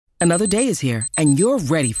Another day is here, and you're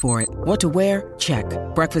ready for it. What to wear? Check.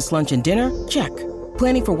 Breakfast, lunch, and dinner? Check.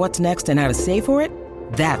 Planning for what's next and how to save for it?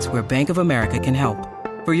 That's where Bank of America can help.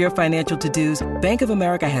 For your financial to-dos, Bank of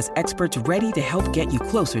America has experts ready to help get you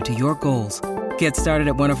closer to your goals. Get started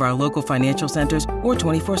at one of our local financial centers or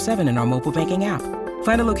 24/7 in our mobile banking app.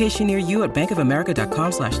 Find a location near you at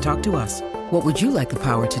bankofamerica.com/talktous. What would you like the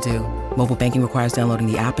power to do? Mobile banking requires downloading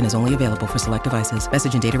the app and is only available for select devices.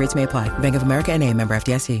 Message and data rates may apply. Bank of America N.A., member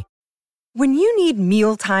FDIC. When you need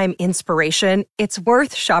mealtime inspiration, it's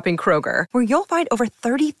worth shopping Kroger, where you'll find over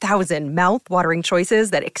 30,000 mouth-watering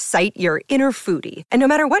choices that excite your inner foodie. And no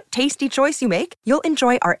matter what tasty choice you make, you'll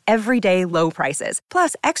enjoy our everyday low prices,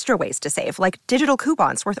 plus extra ways to save, like digital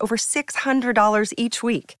coupons worth over $600 each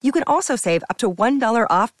week. You can also save up to $1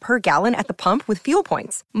 off per gallon at the pump with fuel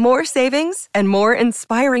points. More savings and more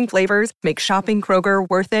inspiring flavors make shopping Kroger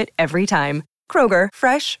worth it every time. Kroger,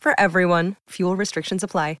 fresh for everyone. Fuel restrictions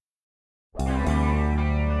apply.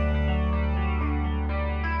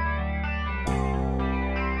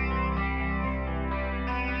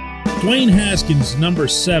 Dwayne Haskins, number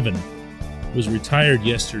 7, was retired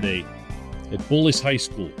yesterday at Bullis High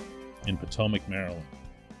School in Potomac, Maryland.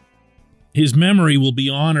 His memory will be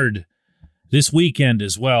honored this weekend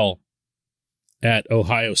as well at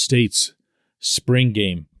Ohio State's spring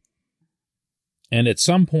game. And at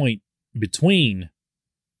some point between,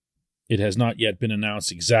 it has not yet been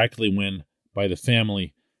announced exactly when, by the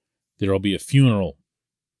family, there will be a funeral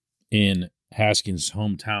in Haskins'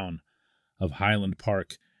 hometown of Highland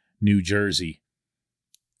Park, New Jersey.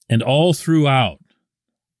 And all throughout,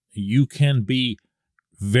 you can be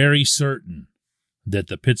very certain that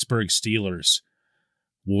the Pittsburgh Steelers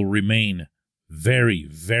will remain very,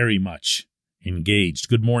 very much engaged.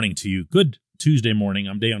 Good morning to you. Good Tuesday morning.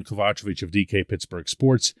 I'm Dejan Kovacevic of DK Pittsburgh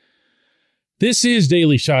Sports. This is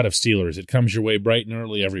Daily Shot of Steelers. It comes your way bright and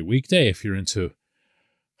early every weekday. If you're into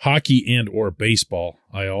hockey and or baseball,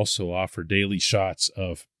 I also offer daily shots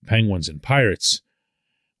of Penguins and Pirates,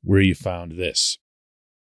 where you found this.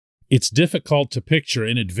 It's difficult to picture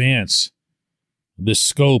in advance the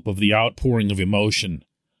scope of the outpouring of emotion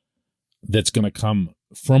that's going to come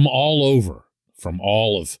from all over, from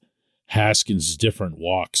all of Haskins' different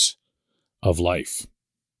walks of life.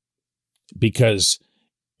 Because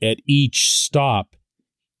at each stop,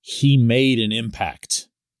 he made an impact,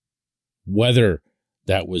 whether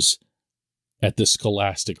that was at the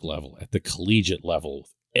scholastic level, at the collegiate level,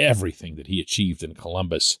 everything that he achieved in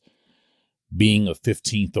Columbus, being a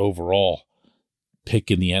 15th overall pick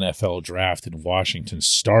in the NFL draft in Washington,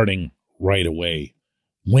 starting right away,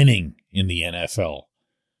 winning in the NFL.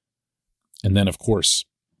 And then, of course,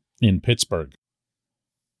 in Pittsburgh.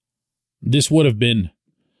 This would have been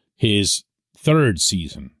his 3rd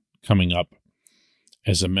season coming up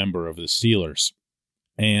as a member of the Steelers.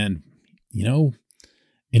 And, you know,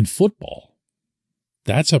 in football,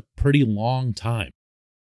 that's a pretty long time.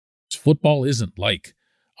 Football isn't like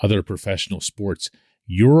other professional sports.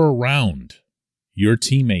 You're around your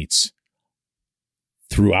teammates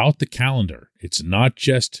throughout the calendar. It's not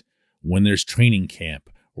just when there's training camp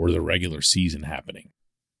or the regular season happening.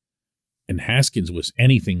 And Haskins was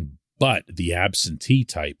anything but the absentee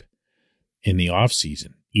type in the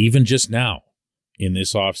offseason. Even just now, in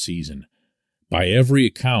this offseason, by every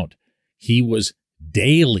account, he was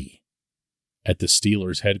daily at the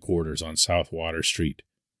Steelers headquarters on South Water Street,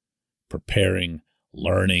 preparing,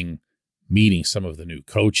 learning, meeting some of the new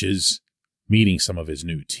coaches, meeting some of his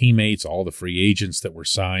new teammates, all the free agents that were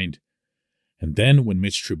signed. And then when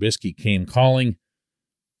Mitch Trubisky came calling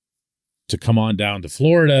to come on down to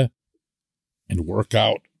Florida and work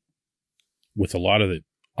out with a lot of the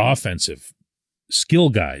offensive skill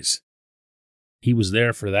guys, he was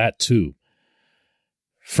there for that too.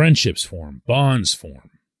 Friendships form, bonds form.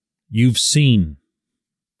 You've seen,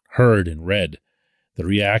 heard, and read the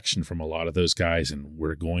reaction from a lot of those guys, and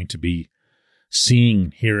we're going to be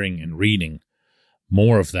seeing, hearing, and reading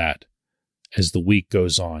more of that as the week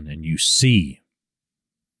goes on, and you see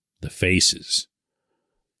the faces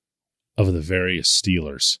of the various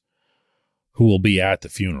Steelers who will be at the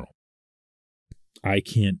funeral. I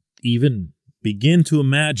can't even begin to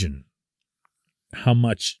imagine how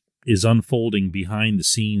much is unfolding behind the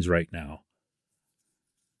scenes right now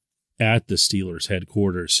at the Steelers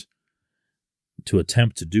headquarters to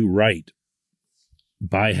attempt to do right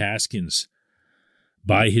by Haskins,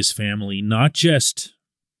 by his family, not just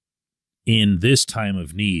in this time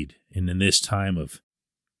of need and in this time of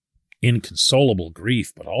inconsolable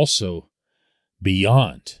grief, but also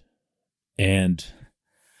beyond. And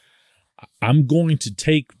I'm going to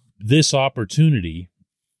take this opportunity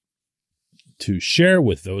to share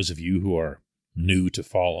with those of you who are new to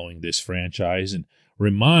following this franchise and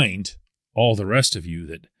remind all the rest of you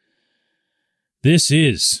that this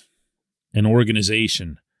is an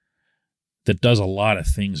organization that does a lot of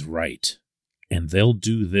things right, and they'll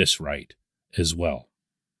do this right as well.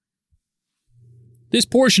 This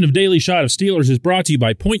portion of Daily Shot of Steelers is brought to you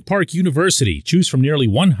by Point Park University. Choose from nearly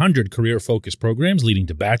 100 career-focused programs leading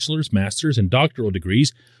to bachelor's, master's, and doctoral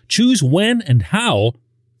degrees. Choose when and how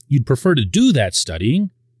you'd prefer to do that studying,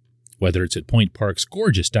 whether it's at Point Park's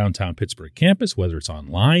gorgeous downtown Pittsburgh campus, whether it's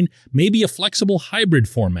online, maybe a flexible hybrid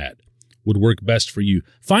format would work best for you.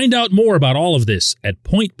 Find out more about all of this at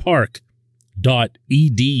pointpark.edu.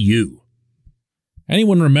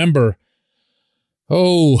 Anyone remember,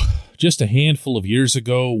 just a handful of years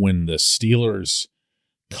ago when the Steelers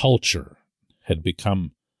culture had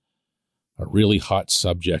become a really hot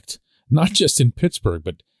subject, not just in Pittsburgh,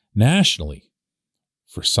 but nationally,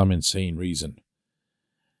 for some insane reason.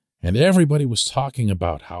 And everybody was talking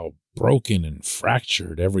about how broken and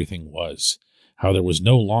fractured everything was, how there was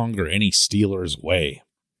no longer any Steelers way.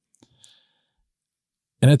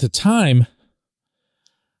 And at the time,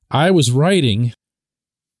 I was writing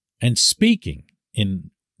and speaking in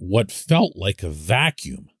what felt like a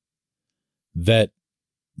vacuum, that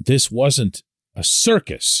this wasn't a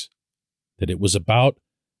circus, that it was about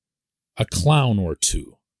a clown or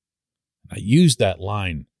two. I used that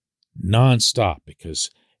line nonstop because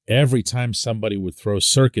every time somebody would throw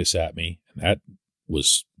circus at me, and that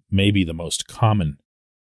was maybe the most common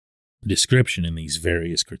description in these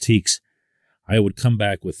various critiques, I would come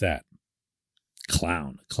back with that.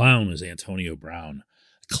 Clown. Clown was Antonio Brown.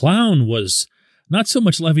 Clown was not so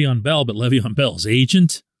much Le'Veon Bell, but Le'Veon Bell's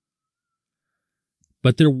agent.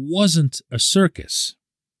 But there wasn't a circus.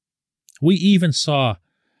 We even saw,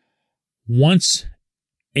 once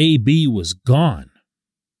AB was gone,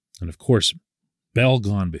 and of course Bell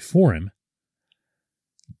gone before him,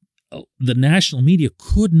 the national media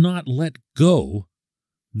could not let go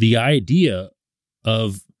the idea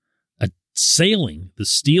of assailing the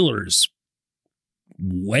Steelers'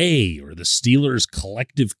 way or the Steelers'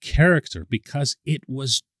 collective character, because it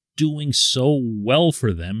was doing so well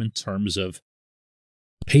for them in terms of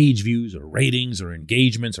page views or ratings or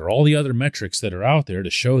engagements or all the other metrics that are out there to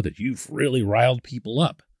show that you've really riled people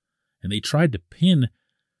up. And they tried to pin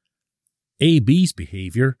AB's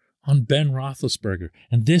behavior on Ben Roethlisberger.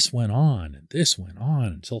 And this went on and this went on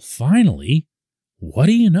until finally, what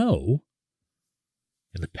do you know?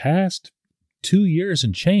 In the past 2 years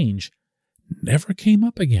and change, never came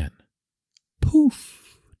up again.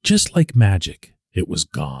 Poof, just like magic, it was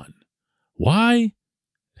gone. Why?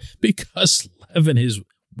 Because Lev and his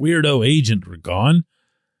weirdo agent were gone,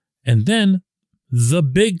 and then the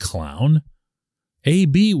big clown,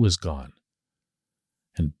 AB, was gone.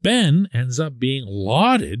 And Ben ends up being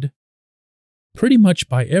lauded pretty much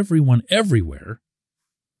by everyone everywhere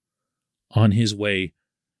on his way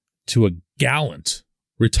to a gallant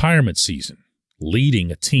retirement season,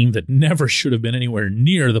 leading a team that never should have been anywhere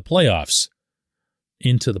near the playoffs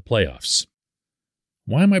into the playoffs.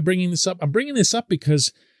 Why am I bringing this up? I'm bringing this up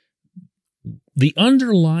because the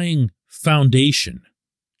underlying foundation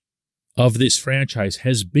of this franchise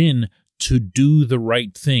has been to do the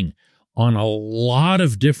right thing on a lot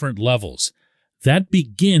of different levels. That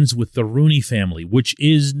begins with the Rooney family, which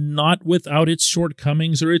is not without its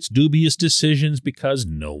shortcomings or its dubious decisions, because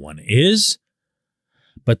no one is.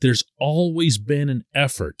 But there's always been an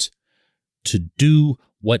effort to do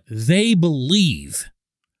what they believe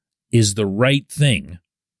is the right thing,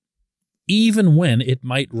 even when it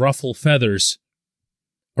might ruffle feathers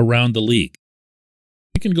around the league.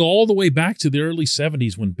 You can go all the way back to the early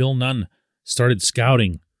 70s when Bill Nunn started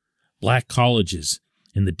scouting black colleges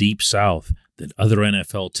in the Deep South that other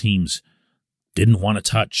NFL teams didn't want to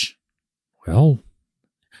touch. Well,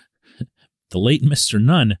 the late Mr.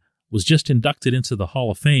 Nunn was just inducted into the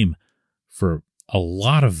Hall of Fame for a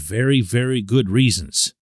lot of very, very good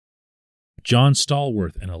reasons. John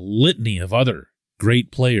Stallworth and a litany of other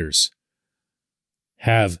great players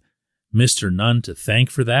have Mr. Nunn to thank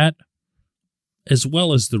for that, as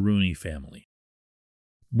well as the Rooney family.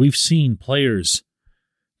 We've seen players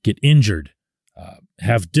get injured,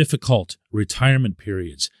 have difficult retirement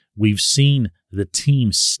periods. We've seen the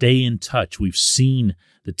team stay in touch. We've seen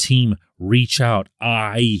the team reach out.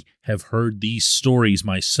 I have heard these stories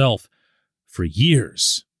myself for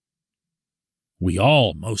years. We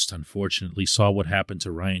all, most unfortunately, saw what happened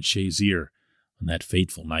to Ryan Shazier on that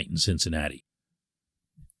fateful night in Cincinnati.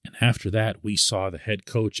 And after that, we saw the head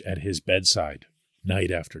coach at his bedside night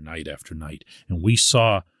after night after night. And we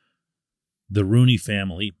saw the Rooney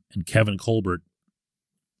family and Kevin Colbert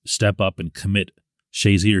step up and commit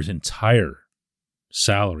Shazier's entire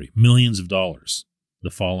salary, millions of dollars the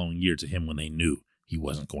following year to him when they knew he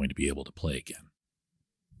wasn't going to be able to play again.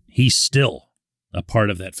 He's still a part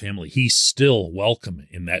of that family. He's still welcome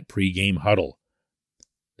in that pregame huddle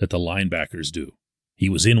that the linebackers do. He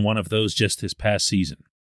was in one of those just this past season.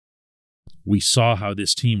 We saw how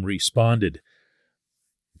this team responded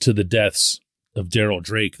to the deaths of Darryl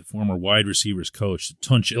Drake, the former wide receivers coach,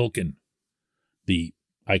 Tunch Ilkin, the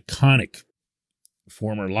iconic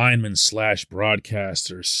former lineman /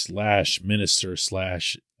 broadcaster / minister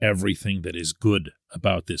 / everything that is good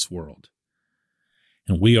about this world.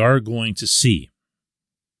 And we are going to see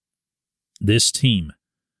this team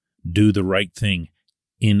do the right thing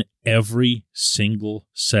in every single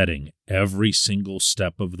setting, every single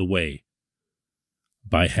step of the way,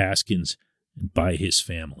 by Haskins and by his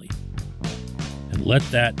family. And let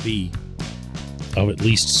that be of at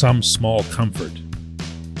least some small comfort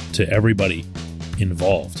to everybody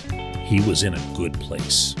involved. He was in a good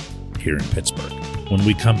place here in Pittsburgh. When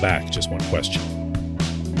we come back, just one question.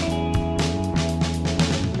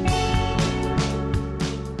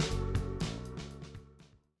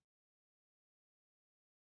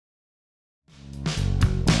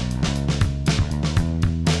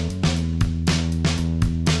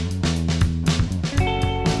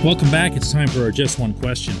 Welcome back. It's time for our Just One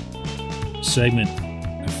Question segment.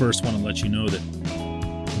 I first want to let you know that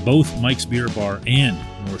both Mike's Beer Bar and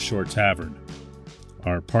North Shore Tavern,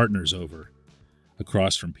 our partners over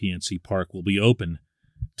across from PNC Park, will be open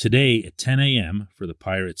today at 10 a.m. for the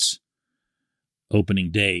Pirates opening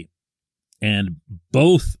day. And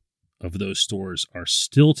both of those stores are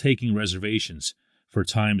still taking reservations for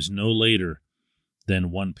times no later than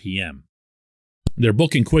 1 p.m. They're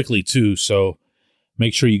booking quickly, too, so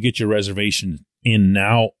make sure you get your reservation in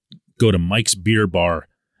now. Go to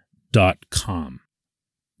mikesbeerbar.com.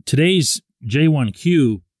 Today's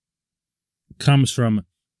J1Q comes from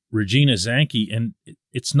Regina Zanke, and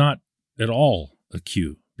it's not at all a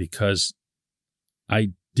Q because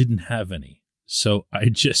I didn't have any. So I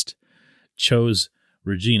just chose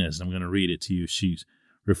Regina's. I'm going to read it to you. She's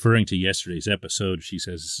referring to yesterday's episode. She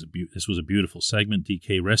says, this was a beautiful segment.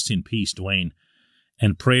 DK, rest in peace, Dwayne,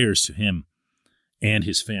 and prayers to him and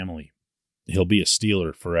his family. He'll be a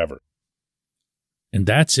Steeler forever. And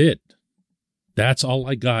that's it. That's all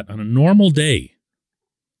I got. On a normal day,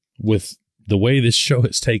 with the way this show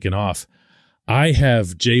has taken off, I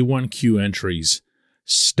have J1Q entries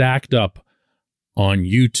stacked up on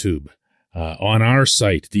YouTube, on our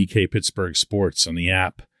site, DK Pittsburgh Sports, on the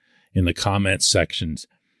app, in the comments sections.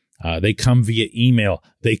 They come via email.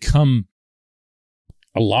 They come,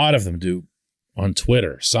 a lot of them do, on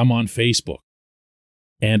Twitter, some on Facebook.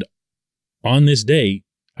 And on this day,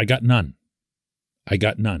 I got none.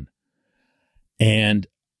 And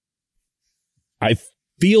I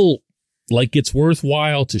feel like it's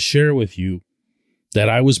worthwhile to share with you that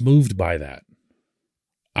I was moved by that.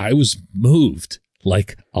 I was moved,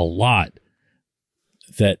 like a lot,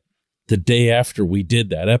 that the day after we did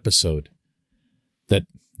that episode, that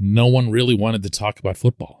no one really wanted to talk about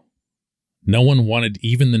football. No one wanted,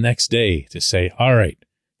 even the next day, to say, all right,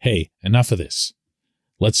 hey, enough of this.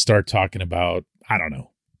 Let's start talking about, I don't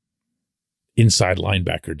know, inside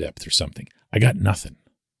linebacker depth or something. I got nothing.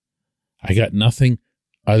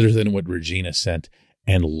 Other than what Regina sent,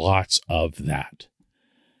 and lots of that.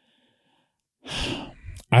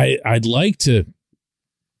 I'd like to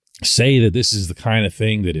say that this is the kind of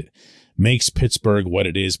thing that it makes Pittsburgh what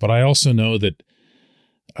it is, but I also know that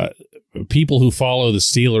people who follow the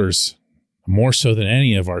Steelers, more so than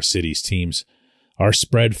any of our city's teams, are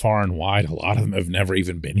spread far and wide. A lot of them have never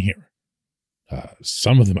even been here.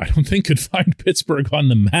 Some of them, I don't think, could find Pittsburgh on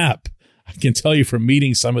the map. I can tell you from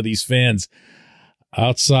meeting some of these fans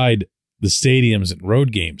outside the stadiums and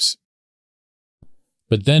road games.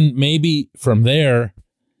 But then maybe from there,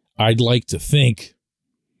 I'd like to think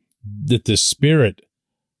that the spirit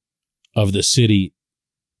of the city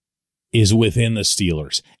is within the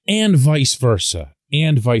Steelers, and vice versa.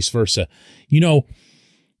 You know,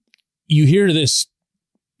 you hear this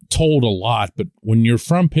told a lot, but when you're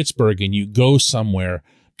from Pittsburgh and you go somewhere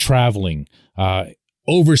traveling,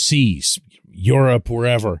 overseas, Europe,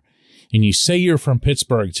 wherever, and you say you're from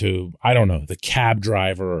Pittsburgh to, I don't know, the cab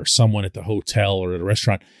driver or someone at the hotel or at a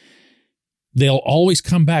restaurant, they'll always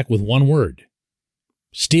come back with one word: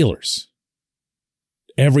 Steelers.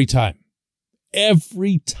 Every time. And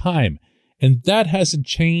that hasn't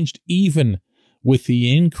changed even with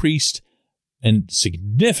the increased and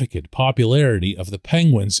significant popularity of the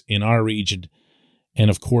Penguins in our region, and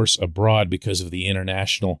of course abroad because of the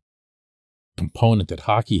international component that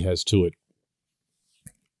hockey has to it.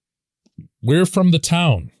 We're from the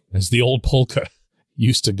town, as the old polka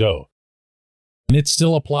used to go. And it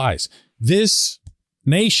still applies. This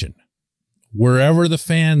nation, wherever the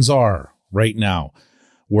fans are right now,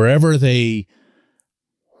 wherever they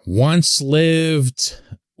once lived,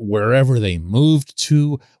 wherever they moved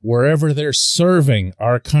to, wherever they're serving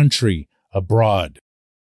our country abroad,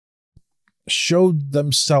 showed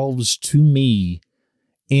themselves to me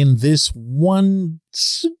in this one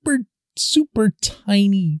super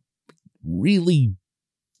tiny, really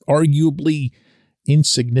arguably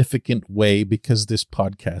insignificant way, because this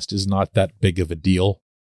podcast is not that big of a deal,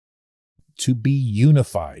 to be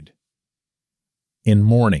unified in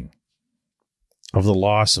mourning of the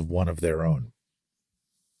loss of one of their own.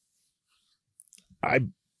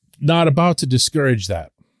 I'm not about to discourage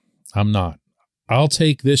that. I'm not. I'll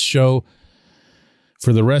take this show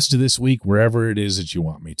for the rest of this week, wherever it is that you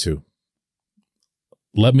want me to.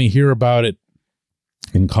 Let me hear about it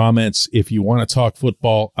in comments. If you want to talk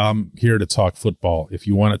football, I'm here to talk football. If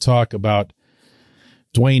you want to talk about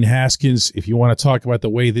Dwayne Haskins, if you want to talk about the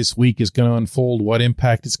way this week is going to unfold, what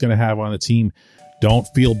impact it's going to have on the team, don't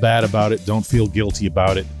feel bad about it. Don't feel guilty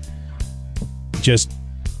about it. Just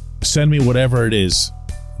send me whatever it is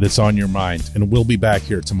that's on your mind, and we'll be back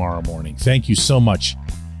here tomorrow morning. Thank you so much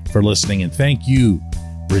for listening, and thank you,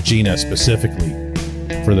 Regina, specifically,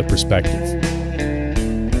 for the perspective.